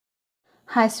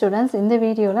Hi students, in this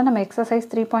video la நம்ம exercise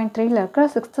 3.3 ல இருக்கிற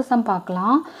 6th sum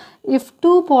பார்க்கலாம். If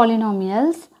two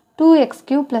polynomials 2x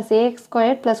cube plus ax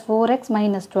squared plus 4x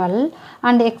minus 12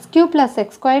 and x cube plus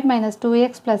x squared minus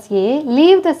 2x plus a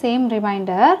leave the same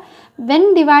remainder when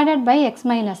divided by x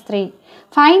minus 3.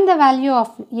 Find the value of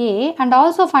a and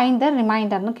also find the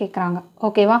remainder னு கேக்குறாங்க.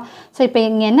 ஓகேவா? So இப்போ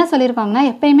இங்க என்ன சொல்லிருக்காங்கன்னா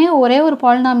எப்பவுமே ஒரே ஒரு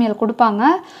polynomial கொடுப்பாங்க.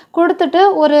 கொடுத்துட்டு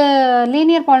ஒரு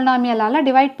linear polynomialால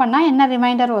டிவைட் பண்ணா என்ன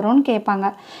ரிமைண்டர் வரும்னு கேட்பாங்க.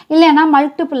 இல்லனா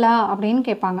மல்டிபிளா அப்படினு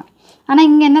கேட்பாங்க. ஆனா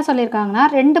இங்க என்ன சொல்லிருக்காங்கன்னா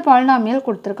ரெண்டு polynomial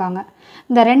கொடுத்திருக்காங்க.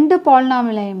 இந்த ரெண்டு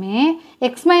polynomialையுமே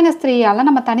x minus 3 ஆல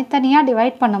நம்ம தனித்தனியா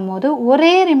டிவைட் பண்ணும்போது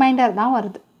ஒரே ரிமைண்டர் தான்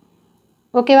வருது.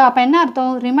 ஓகேவா? அப்ப என்ன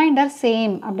அர்த்தம்? ரிமைண்டர்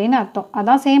சேம் அப்படினு அர்த்தம்.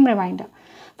 அதான் same reminder.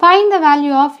 Find the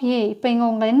value of a. இப்போ இங்க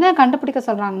உங்க என்ன கண்டுபிடிக்க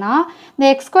சொல்றாங்கன்னா இந்த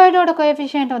x squared ஓட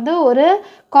கோஎஃபிஷியன்ட் வந்து ஒரு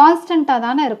கான்ஸ்டன்ட்டா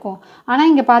தான இருக்கும். ஆனா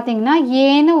இங்க பாத்தீங்கன்னா a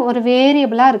ன்னு ஒரு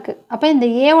வேரியபிளா இருக்கு. அப்ப இந்த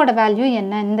a ஓட வேல்யூ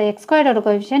என்ன? இந்த x squared ஓட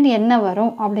கோஎஃபிஷியன்ட் என்ன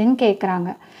வரும் அப்படினு கேக்குறாங்க.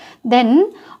 Then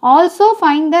also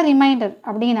find the remainder.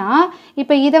 அப்படினா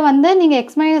இப்போ இத வந்து நீங்க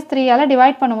x minus 3 ஆல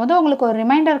டிவைட் பண்ணும்போது உங்களுக்கு ஒரு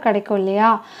ரிமைண்டர் கிடைக்கும்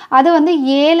இல்லையா? அது வந்து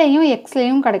a லயும் x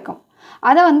லயும் கிடைக்கும்.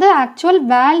 அத வந்து actual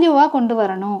வேல்யூவா கொண்டு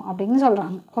வரணும் அப்படினு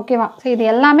சொல்றாங்க. ஓகேவா? சோ இது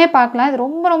எல்லாமே பார்க்கலாம். இது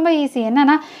ரொம்ப ஈஸி.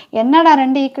 என்னடா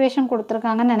ரெண்டு ஈக்குவேஷன்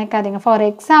கொடுத்திருக்காங்கன்னு நினைக்காதீங்க. ஃபார்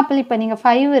எக்ஸாம்பிள் இப்போ நீங்க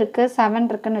 5 இருக்கு 7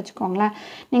 இருக்குன்னு வெச்சுக்கோங்களே.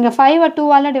 நீங்க 5 2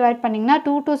 ஆல டிவைட் பண்ணீங்கன்னா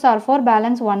 2 2s are 4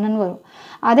 பேலன்ஸ் 1 ன்னு வரும்.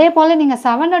 அதே போல நீங்க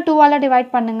 7 2 ஆல டிவைட்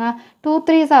பண்ணுங்க 2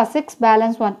 3s are 6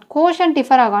 balance 1. Quotient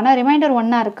differ ஆகானா reminder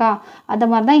 1 இருக்கா?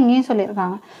 அத மாதிரி தான் இங்கேயும்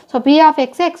சொல்லிருக்காங்க. So p of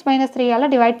x x minus 3 ஆல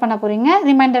டிவைட் பண்ண போறீங்க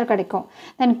ரிமைண்டர் கிடைக்கும்.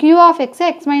 then q of x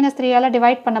x minus 3 ஆல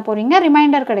டிவைட் பண்ண போறீங்க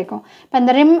ரிமைண்டர் கிடைக்கும். இப்போ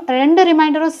இந்த ரெண்டு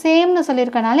ரிமைண்டரும் சேம்னு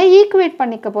சொல்லிருக்கனால ஈக்குவேட்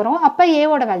பண்ணிக்க போறோம். அப்ப a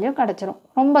ஓட வேல்யூ கிடைச்சிரும்.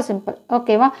 ரொம்ப சிம்பிள்.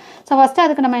 ஓகேவா? சோ ஃபர்ஸ்ட்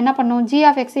அதுக்கு நம்ம என்ன பண்ணனும்? g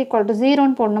of x = 0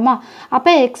 ன்னு போடணுமா?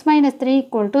 அப்ப x minus 3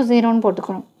 = 0 ன்னு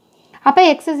போட்டுக்கணும். அப்ப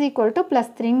x =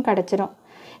 +3 ன்னு கிடைச்சிரும்.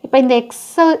 இப்போ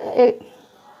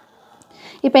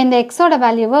இந்த x ஓட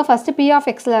வேல்யூவை ஃபர்ஸ்ட் p of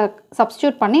x ல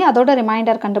சப்ஸ்டிட்யூட் பண்ணி அதோட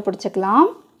reminder கண்டுபிடிச்சுக்கலாம்.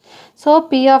 So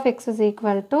p of x =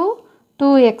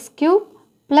 2x³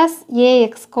 plus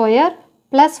ax square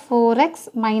plus 4x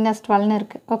minus 12 ன்னு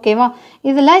இருக்கு. ஓகேவா?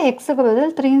 இதுல x க்கு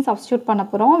பதில் 3 ன்னு சப்ஸ்டிட்யூட் பண்ண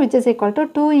போறோம் which is equal to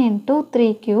 2 into 3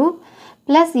 cube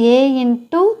plus a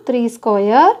into 3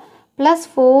 square plus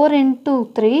 4 into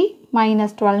 3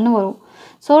 minus 12 ன்னு வரும்.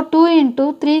 So 2 into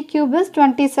 3 cube is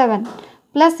 27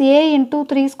 plus a into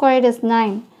 3 squared is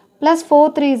 9 plus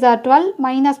 4 3s are 12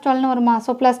 minus 12 ன்னு வருமா?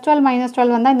 So plus 12 minus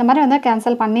 12 வந்தா இந்த மாதிரி வந்தா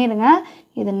கேன்சல் பண்ணிடுங்க.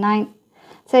 இது 9.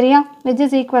 சரியா? which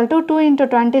is equal to 2 into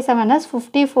 27 is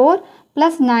 54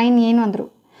 plus 9a ன்னு வந்துரும்.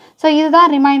 So இதுதான்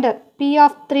ரிமைண்டர். p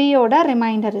of 3 ஓட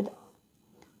ரிமைண்டர் இது.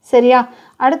 சரியா?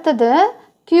 அடுத்தது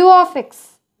q of x.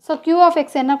 So q of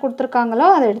x என்ன கொடுத்திருக்காங்களோ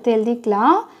அதை எடுத்து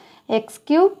எழுதிக்கலாம்.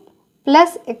 x³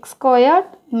 plus x squared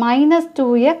minus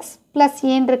 2x plus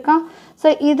a ன்னு இருக்கா? So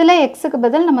இதுல x க்கு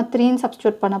பதில் நம்ம 3 ன்னு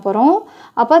சப்ஸ்டிட்யூட் பண்ண போறோம்.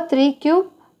 அப்ப 3³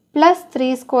 plus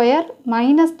 3 square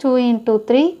minus 2 into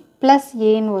 3 plus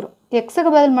a ன்னு வரும். x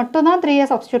க்கு பதில் மட்டும் தான் 3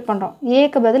 சப்ஸ்டிட்யூட் பண்றோம். a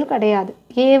க்கு பதில் கிடையாது.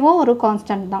 a வும் ஒரு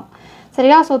கான்ஸ்டன்ட் தான்.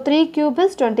 சரியா? So 3³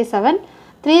 is 27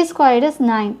 3 squared is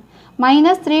 9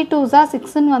 minus 3 2s are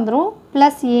 6 ன்னு வந்துரும்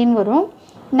plus a ன்னு வரும்.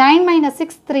 9 minus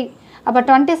 6 3. அப்ப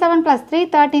 27 plus 3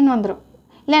 13 வந்துரும்.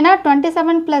 இல்லனா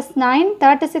 27 plus 9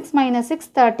 36 minus 6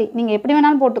 30. நீங்க எப்படி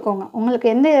வேணாலும் போட்டுக்கோங்க. உங்களுக்கு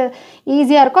எந்த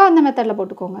ஈஸியா இருக்கோ அந்த மெத்தட்ல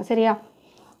போட்டுக்கோங்க. சரியா?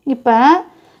 இப்போ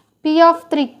p of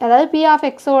 3 அதாவது p of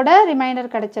x ஓட ரிமைண்டர்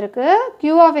கிடைச்சிருக்கு.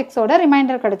 q of x ஓட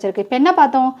ரிமைண்டர் கிடைச்சிருக்கு. இப்போ என்ன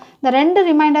பார்த்தோம்? இந்த ரெண்டு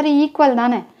ரிமைண்டர் ஈக்குவல்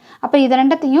தானே. அப்ப இது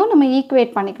ரெண்டத்தையும் நம்ம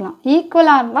ஈக்குவேட் பண்ணிக்கலாம்.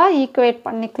 ஈக்குவலா இருந்தா ஈக்குவேட்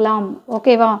பண்ணிக்கலாம்.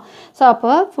 ஓகேவா? சோ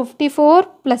அப்ப 54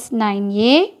 plus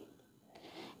 9a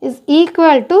is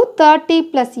equal to 30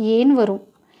 plus a ன்னு வரும்.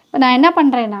 இப்போ நான் என்ன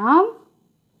பண்றேன்னா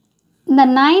இந்த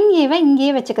 9a வை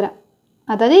இங்கேயே வெச்சுக்கிறேன்.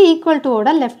 அதாவது ஈக்குவல் டு ஓட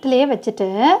லெஃப்ட்லயே வெச்சிட்டு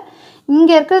இங்க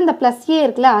இருக்க இந்த பிளஸ் a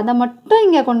இருக்குல அத மட்டும்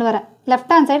இங்க கொண்டு வரேன்.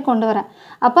 லெஃப்ட் ஹேண்ட் சைடு கொண்டு வரேன்.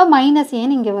 அப்ப மைனஸ் a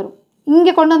ன்னு இங்க வரும்.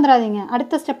 இங்க கொண்டு வந்துராதீங்க.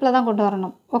 அடுத்த ஸ்டெப்ல தான் கொண்டு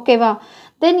வரணும். ஓகேவா?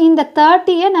 தென் இந்த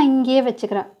 30 நான் இங்கேயே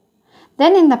வெச்சுக்கிறேன்.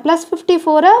 தென் இந்த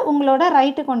 +54 உங்களோட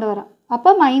ரைட் கொண்டு வரேன்.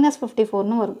 அப்ப -54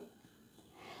 ன்னு வரும்.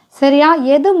 சரியா?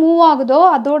 எது மூவ் ஆகுதோ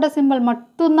அதோட சிம்பல்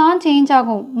மட்டும் தான் சேஞ்ச்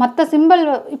ஆகும். மத்த சிம்பல்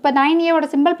இப்ப 9a ஓட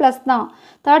சிம்பல் பிளஸ் தான்.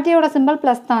 30 ஓட சிம்பல்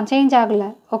பிளஸ் தான். சேஞ்ச் ஆகல.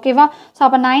 ஓகேவா? சோ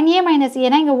அப்ப 9a minus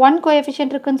a னா இங்க 1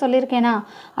 கோஎஃபிஷியன்ட் இருக்குன்னு சொல்லிருக்கேனா?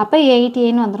 அப்ப 8a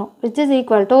ன்னு வந்துரும் which is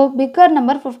equal to bigger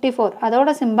number 54.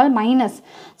 அதோட சிம்பல் மைனஸ்.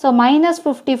 சோ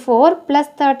 -54 plus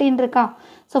 13 இருக்கா?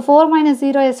 So 4 minus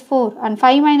 0 is 4 and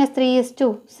 5 minus 3 is 2.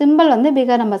 Symbol வந்து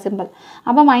bigger number symbol.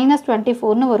 அப்ப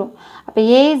 -24 ன்னு வரும். அப்ப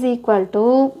a is equal to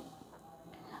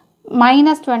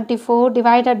minus 24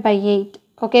 divided by 8.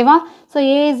 Okay va? So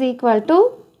a is equal to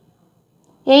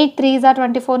 8 3s are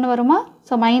 24 னு வருமா? So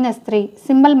so -3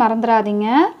 simple மறந்துடாதீங்க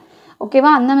ஓகேவா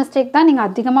அந்த மிஸ்டேக் தான் நீங்கள்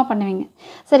அதிகமாக பண்ணுவீங்க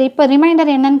சரி இப்போ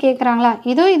ரிமைண்டர் என்னன்னு கேட்குறாங்களா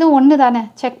இது ஒன்று தானே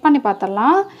செக் பண்ணி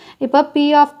பார்த்துடலாம் இப்போ P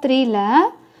of 3ல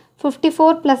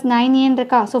 54 + 9a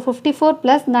இருக்கா ஸோ 54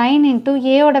 + 9 இன்ட்டு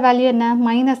ஏயோட வேல்யூ என்ன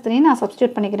 -3 நான்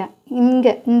சப்ஸ்டியூட் பண்ணிக்கிறேன்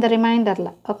இங்கே இந்த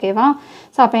ரிமைண்டரில் ஓகேவா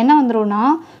ஸோ அப்போ என்ன வந்துடும்னா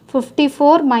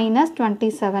 54 -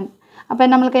 27 அப்போ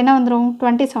நம்மளுக்கு என்ன வந்துடும்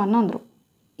 27 வந்துடும்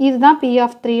இதுதான் P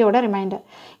of 3யோட ரிமைண்டர்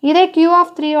இதே Q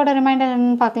of 3யோட ரிமைண்டர்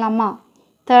என்னன்னு பார்க்கலாமா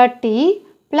 30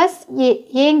 +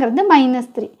 ஏங்கிறது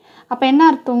 -3 அப்போ என்ன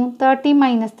அர்த்தம் 30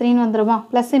 - 3ன்னு வந்துடுமா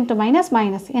ப்ளஸ் இன்ட்டு மைனஸ்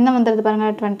என்ன வந்துடுது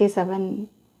பாருங்கள் 27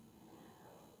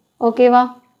 ஓகேவா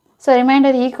ஸோ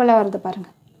ரிமைண்டர் ஈக்குவலாக வருது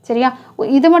பாருங்கள் சரியா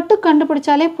இது மட்டும்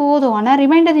கண்டுபிடிச்சாலே போதும் ஆனால்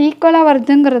ரிமைண்டர் ஈக்குவலாக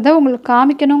வருதுங்கிறத உங்களுக்கு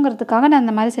காமிக்கணுங்கிறதுக்காக நான்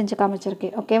இந்த மாதிரி செஞ்சு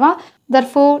காமிச்சிருக்கேன் ஓகேவா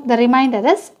therefore the remainder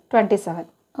is 27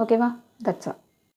 ஓகேவா that's all